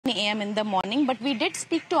a.m. in the morning. But we did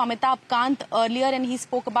speak to Amitabh Kant earlier, and he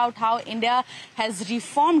spoke about how India has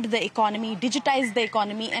reformed the economy, digitized the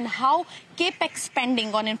economy, and how capex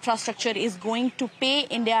spending on infrastructure is going to pay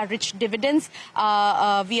India rich dividends.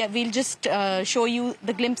 We'll just show you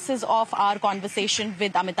the glimpses of our conversation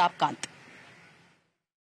with Amitabh Kant.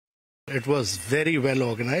 It was very well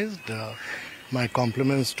organized. My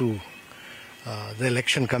compliments to the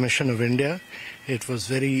Election Commission of India. It was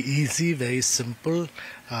very easy, very simple,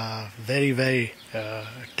 very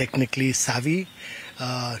technically savvy.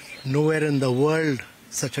 Nowhere in the world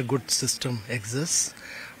such a good system exists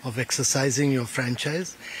of exercising your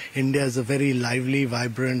franchise. India is a very lively,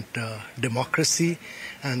 vibrant democracy,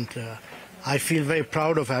 and I feel very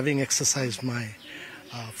proud of having exercised my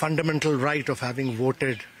fundamental right of having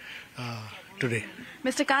voted today.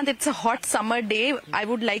 Mr. Kant, it's a hot summer day. I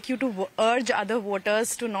would like you to urge other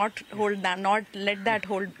voters to not let that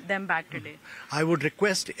hold them back today. I would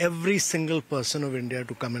request every single person of India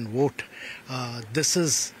to come and vote. This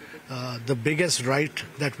is the biggest right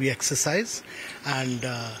that we exercise, and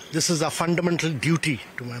this is our fundamental duty,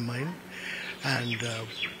 to my mind. And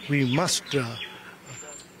we must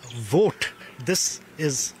vote. This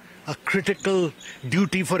is a critical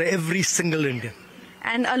duty for every single Indian.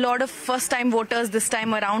 And a lot of first-time voters this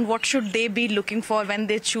time around, what should they be looking for when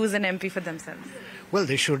they choose an MP for themselves? Well,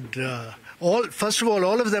 they should, first of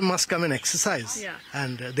all of them must come and exercise. Yeah.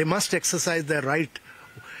 And they must exercise their right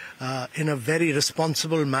in a very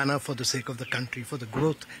responsible manner for the sake of the country, for the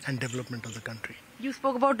growth and development of the country. You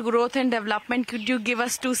spoke about growth and development. Could you give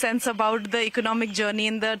us 2 cents about the economic journey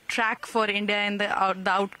and the track for India and the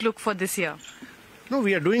outlook for this year? No,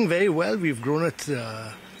 we are doing very well. We've grown at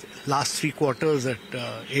last 3 quarters at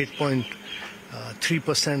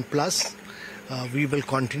 8.3% plus. We will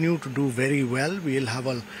continue to do very well. We've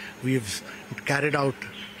carried out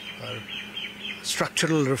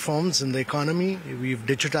structural reforms in the economy. We've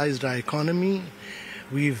digitized our economy.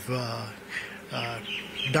 We've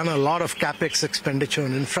done a lot of capex expenditure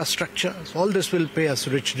on infrastructure. So all this will pay us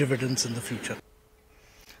rich dividends in the future.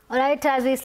 All right, as we